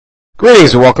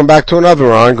Greetings and welcome back to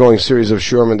another ongoing series of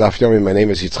Shurim and Daf Yomi. My name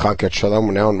is Yitzchak Etshalom.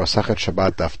 We're now in Masachet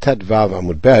Shabbat Daf Tet Vav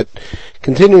Amud Bet,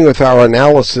 continuing with our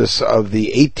analysis of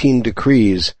the 18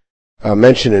 decrees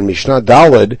mentioned in Mishnah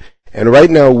Daled. And right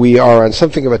now we are on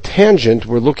something of a tangent.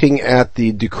 We're looking at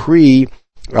the decree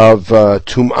of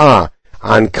Tum'ah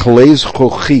on Kalei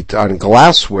Zchochit, on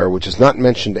glassware, which is not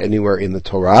mentioned anywhere in the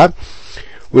Torah,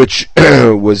 which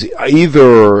was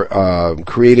either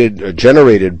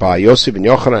generated by Yossi ben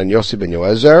Yochanan and Yossi ben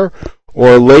Yoezer,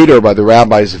 or later by the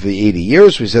rabbis of the 80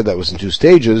 years. We said that was in two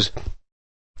stages.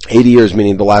 80 years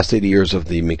meaning the last 80 years of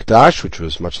the Mikdash, which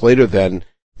was much later than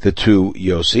the two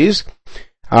Yossis.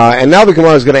 And now the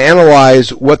Gemara is going to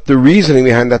analyze what the reasoning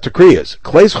behind that decree is.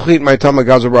 Why did the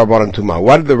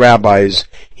rabbis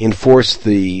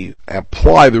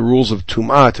apply the rules of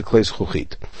Tum'ah to Klei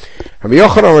Zchuchit?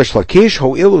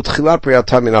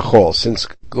 Since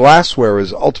glassware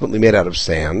is ultimately made out of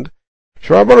sand,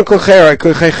 so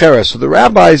the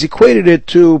rabbis equated it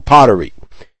to pottery.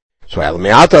 So if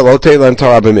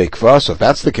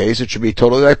that's the case, it should be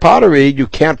totally like pottery. You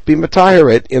can't be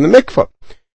matahir it in the mikvah.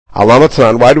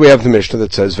 Why do we have the Mishnah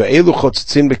that says, we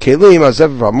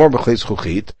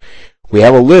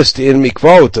have a list in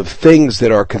mikvot of things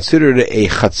that are considered a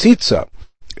chatzitza,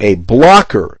 a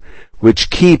blocker, which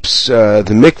keeps the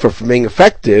mikvah from being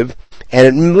effective, and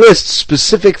it lists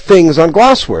specific things on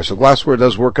glassware. So glassware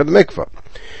does work on the mikvah.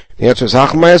 The answer is,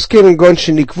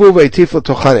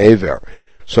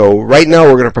 so right now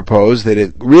we're going to propose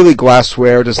that really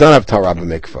glassware does not have Torah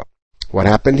b'mikvah. What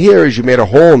happened here is you made a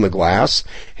hole in the glass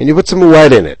and you put some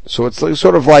lead in it. So it's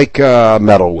sort of like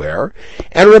metalware.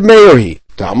 And Reb Meir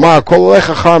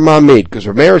because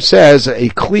Reb Meir says a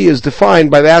kli is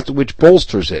defined by that which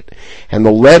bolsters it. And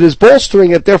the lead is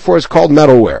bolstering it, therefore it's called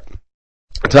metalware.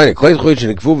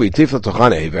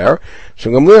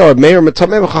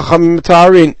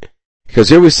 Because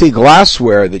here we see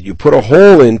glassware that you put a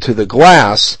hole into the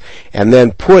glass and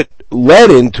then put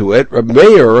lead into it. Reb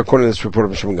Meir, according to this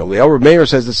report of Shimon Gamliel, Reb Meir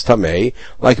says it's tamei,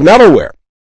 like metalware.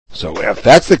 So if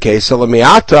that's the case, then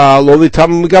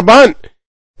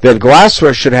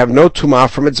glassware should have no tumah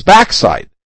from its backside.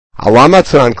 That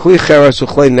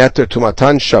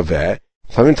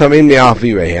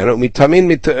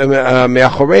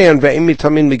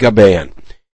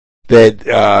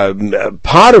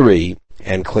pottery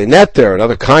and klei neter,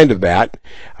 another kind of that,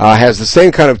 has the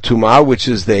same kind of tumah, which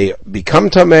is they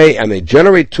become tamei and they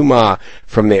generate tumah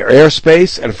from their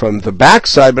airspace and from the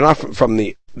backside, but not from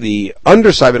the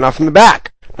underside, but not from the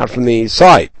back, not from the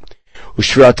side.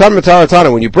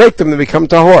 When you break them, they become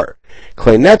tahor.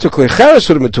 Klei neter, klei cheres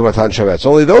would have been tumatan shavet. It's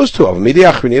only those two of them.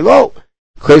 Klei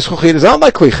Zchuchit is not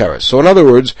like klei cheres. So in other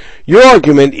words, your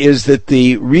argument is that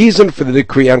the reason for the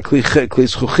decree on klei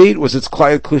Zchuchit was it's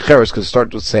klei cheres because it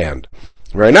starts with sand.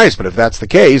 Very nice, but if that's the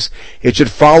case, it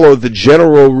should follow the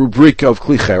general rubric of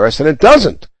Kli Cheres, and it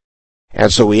doesn't.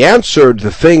 And so we answered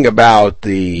the thing about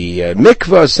the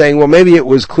mikvah, saying, well, maybe it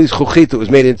was Kli Zchuchit that was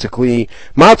made into Kli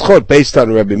Matchot, based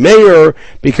on Rebbe Meir,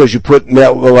 because you put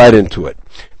lead into it.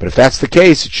 But if that's the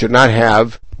case, it should not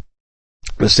have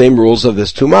the same rules of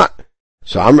this Tumah.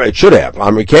 So it should have. The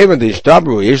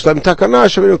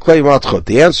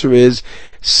answer is,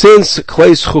 since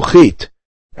Klei Zchuchit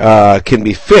can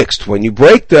be fixed when you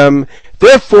break them,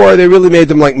 therefore they really made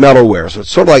them like metalware. So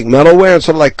it's sort of like metalware and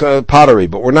sort of like pottery,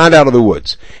 but we're not out of the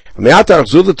woods. If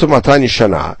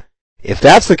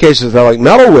that's the case, if they're like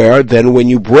metalware, then when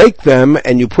you break them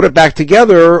and you put it back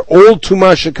together, old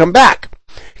tumah should come back.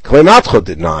 Klei matchot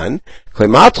did not. Klei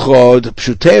matchot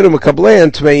pshuteinu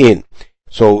mekablein tmein.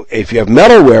 So if you have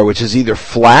metalware, which is either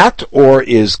flat or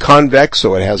is convex,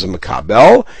 so it has a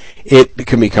mekabel, it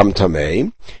can become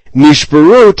tamei.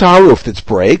 Nishbaru taharu, if it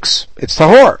breaks, it's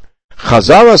tahor.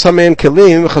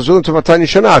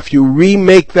 If you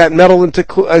remake that metal into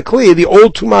kli, the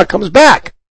old tumah comes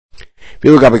back.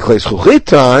 And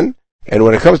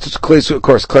when it comes to klei, of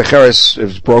course, klei cheres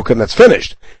is broken, that's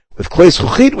finished. With klei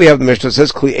zchuchit, we have the Mishnah that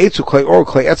says klei etzu, klei or,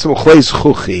 klei etzem, klei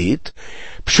zchuchit.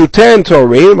 Pshuten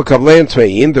torin, mekablein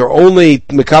tmein. They're only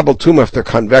mekabel tumah if they're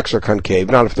convex or concave,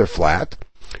 not if they're flat.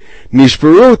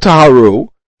 Nishbaru taharu.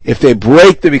 If they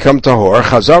break, they become tahor.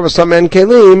 Chazar v'samen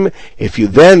kelim. If you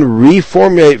then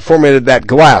reformatted that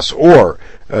glass, or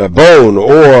bone,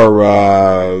 or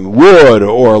wood,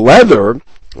 or leather,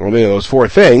 or any of those four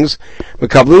things,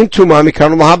 mekablim tumah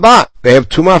mikabel haba. They have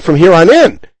tumah from here on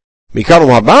in.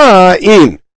 Mikabel haba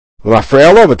in.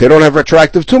 But they don't have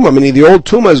retroactive tumah, meaning the old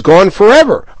tumah is gone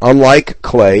forever, unlike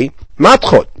klei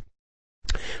matchot.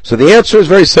 So the answer is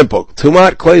very simple.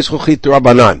 Tumat klei zchuchit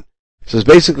d'Rabbanan. This is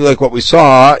basically like what we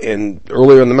saw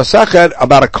earlier in the Masachet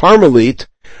about a Carmelite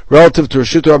relative to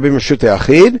Reshut Rabim Reshut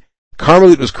Achid.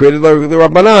 Carmelit was created by the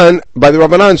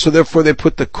Rabbanan, so therefore they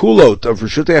put the kulot of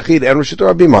Reshut Achid and Reshut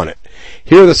Rabim on it.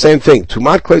 Here the same thing.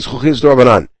 Tumat Klei Zchuchit is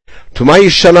Rabbanan. Tumah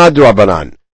Yishana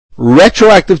Rabbanan.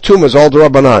 Retroactive Tumah is all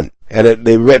Rabbanan. And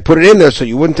they put it in there so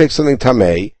you wouldn't take something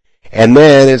Tamei, and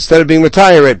then instead of being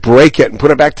Matayir, break it and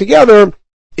put it back together.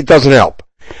 It doesn't help.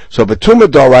 So, but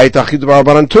Tumah D'Oraita Achid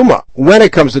Rabbanan Tumah. When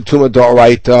it comes to Tumah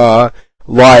D'Oraita,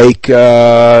 like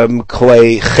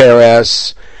Klei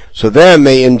Cheres, so then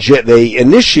they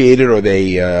initiated or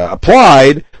they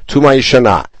applied Tumah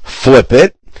Yishana. Flip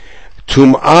it.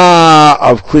 Tumah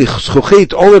of Klei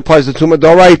Zchuchit only applies to Tumah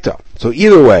D'Oraita. So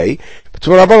either way,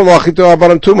 Tumah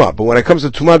Rabbanan Tumah. But when it comes to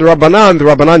Tumah D'Rabbanan, the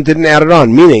Rabbanan didn't add it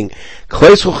on, meaning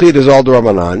Klei Zchuchit is all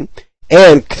D'Rabbanan,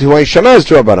 and Tumah Yishana is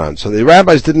D'Rabbanan. So the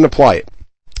rabbis didn't apply it.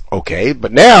 Okay,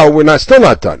 but now we're still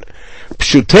not done.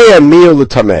 Pshutei Miyah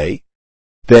L'Tamei,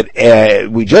 that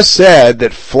we just said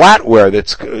that flatware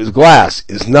that's glass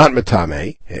is not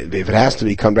Metame, if it has to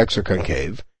be convex or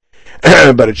concave,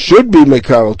 but it should be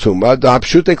Mekal Tumah, Da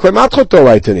Pshutei Klei Matchot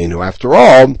D'Oraitaninu. After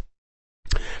all,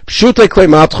 Pshutei Klei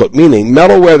Matchot, meaning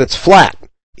metalware that's flat,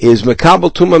 is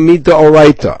Mekabel Tumah Mid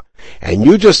D'Oraita. And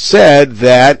you just said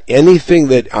that anything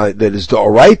that is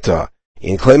D'Oraita,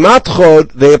 in Klei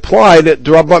Matchot, they applied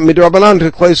Midrabanan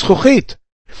to Klei Zchuchit.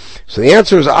 So the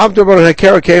answer is, the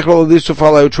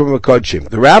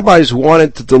rabbis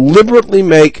wanted to deliberately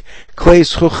make Klei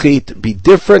Zchuchit be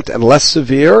different and less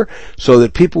severe, so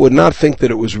that people would not think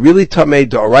that it was really Tamei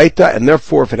D'Oraita, and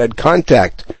therefore if it had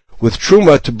contact with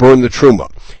Truma, to burn the Truma.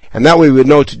 And that way we would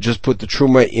know to just put the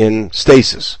Truma in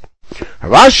stasis. He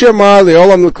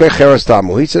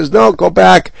says, no, go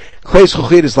back. Klei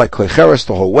Zchuchit is like Klei Cheres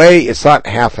the whole way. It's not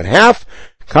half and half.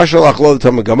 And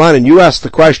you asked the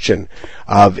question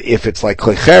of if it's like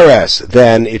Klei Cheres,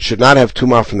 then it should not have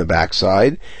tumah from the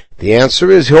backside. The answer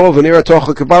is,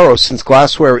 since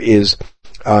glassware is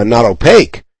not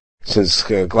opaque, since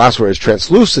glassware is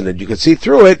translucent and you can see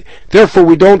through it, therefore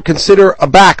we don't consider a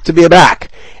back to be a back.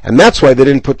 And that's why they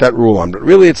didn't put that rule on. But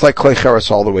really it's like Klei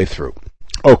Cheres all the way through.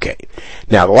 Okay.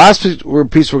 Now, the last piece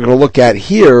we're going to look at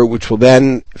here, which will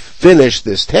then finish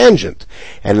this tangent,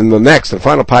 and in the next and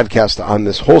final podcast on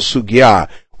this whole sugya,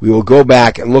 we will go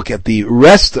back and look at the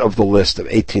rest of the list of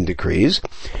 18 decrees,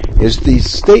 is the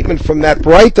statement from that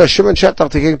Braita, Shimon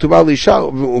Shetach Tekeng Tumah L'Isha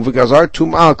Uv'Gazar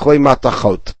Tumah Klei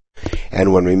Matachot.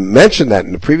 And when we mentioned that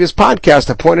in the previous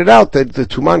podcast, I pointed out that the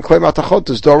Tumah Klei Matachot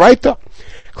is D'Oraita.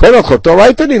 We learn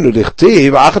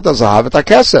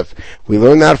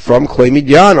that from Klei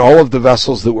Midyan, all of the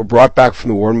vessels that were brought back from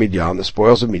the war in Midyan, the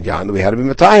spoils of Midyan, that we had to be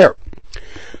Matayir.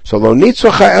 So, what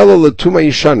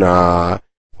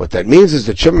that means is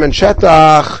that Shimon ben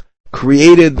Shetach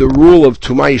created the rule of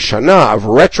Tumah Yishana, of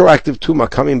retroactive Tumah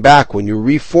coming back when you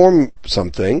reform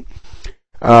something,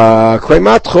 Klei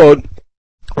Matchot,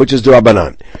 which is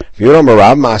D'Rabbanan.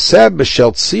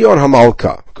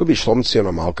 Could be Shlom Tzion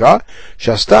HaMalka.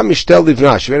 Shasta Mishtel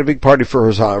Livna. She made a big party for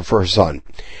her son.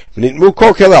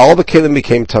 All the kelim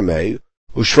became Tamei.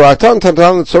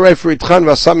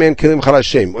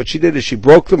 What she did is she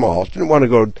broke them all. She didn't want to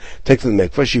go take them to the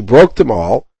mikvah. She broke them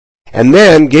all, and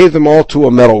then gave them all to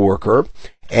a metal worker,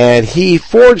 and he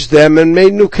forged them and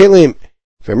made new kelim.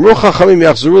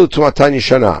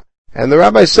 And the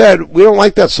rabbi said, we don't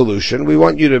like that solution. We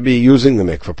want you to be using the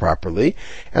mikvah properly.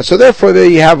 And so therefore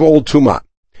they have old tumah.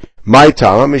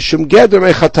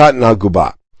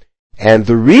 And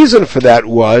the reason for that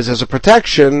was as a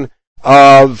protection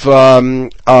of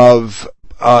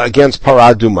against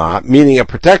paraduma, meaning a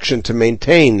protection to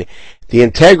maintain the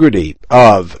integrity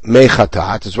of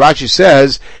mechatat. As Rashi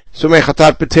says, so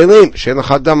mechatat betelim, she'en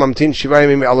l'chadam amtin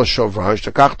shivayim ala shovran,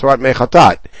 shtakach torat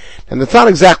mechatat. And that's not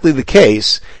exactly the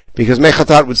case, because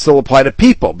mechatat would still apply to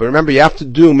people. But remember, you have to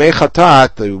do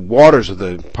mechatat, the waters of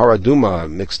the paraduma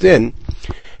mixed in,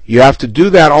 you have to do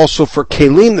that also for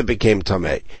kelim that became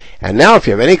tamei. And now if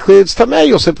you have any kli that's tamei,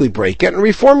 you'll simply break it and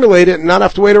reformulate it and not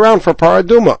have to wait around for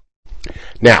paraduma.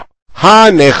 Now, if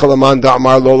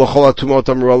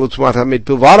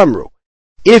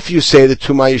you say that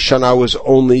Tumah Yishana was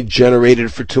only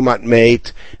generated for Tumat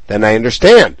Meit, then I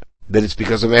understand that it's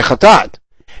because of mechatat.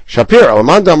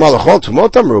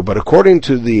 But according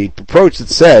to the approach that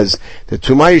says that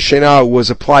Tumah Yishana was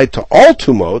applied to all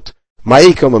Tumot,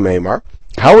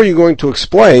 how are you going to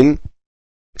explain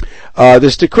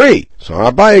this decree?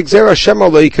 So,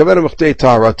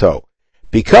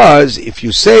 because if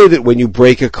you say that when you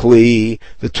break a kli,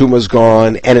 the tumah's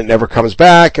gone and it never comes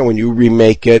back, and when you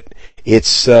remake it,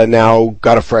 it's now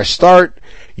got a fresh start,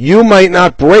 you might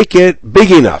not break it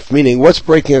big enough. Meaning, what's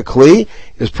breaking a kli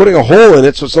is putting a hole in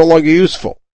it so it's no longer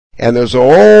useful. And there's a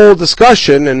whole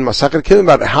discussion in Masachet Kelim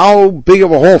about how big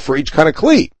of a hole for each kind of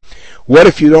kli. What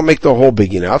if you don't make the hole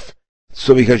big enough?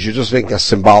 So because you're just making a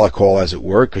symbolic hole, as it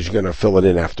were, because you're going to fill it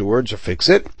in afterwards or fix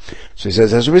it. So he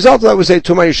says, as a result of that, we say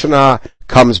Tumah Yeshana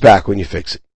comes back when you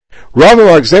fix it.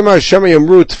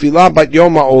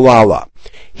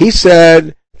 He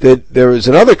said that there is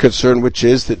another concern, which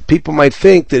is that people might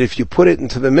think that if you put it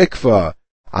into the mikvah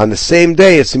on the same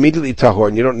day, it's immediately tahor,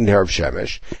 and you don't need Erev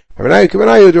Shemesh.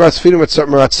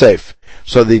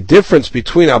 So the difference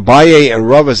between Abaye and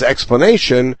Rava's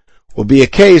explanation will be a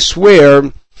case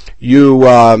where you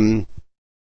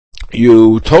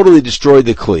totally destroy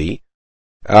the kli,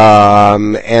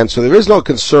 and so there is no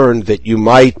concern that you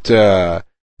might not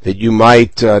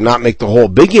make the hole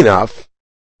big enough.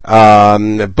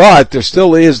 But there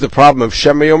still is the problem of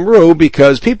Shema Yomru,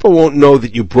 because people won't know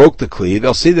that you broke the kli.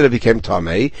 They'll see that it became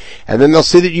tamei, and then they'll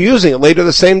see that you're using it later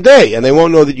the same day, and they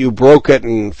won't know that you broke it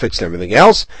and fixed everything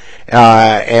else.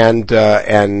 And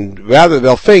rather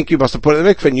they'll think you must have put it in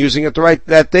the mikveh and using it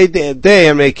that day,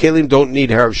 and make kelim don't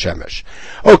need Erev Shemesh.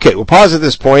 Okay, we'll pause at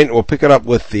this point. We'll pick it up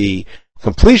with the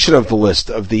completion of the list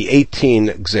of the 18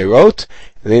 Gzerot.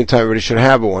 In the meantime, everybody should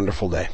have a wonderful day.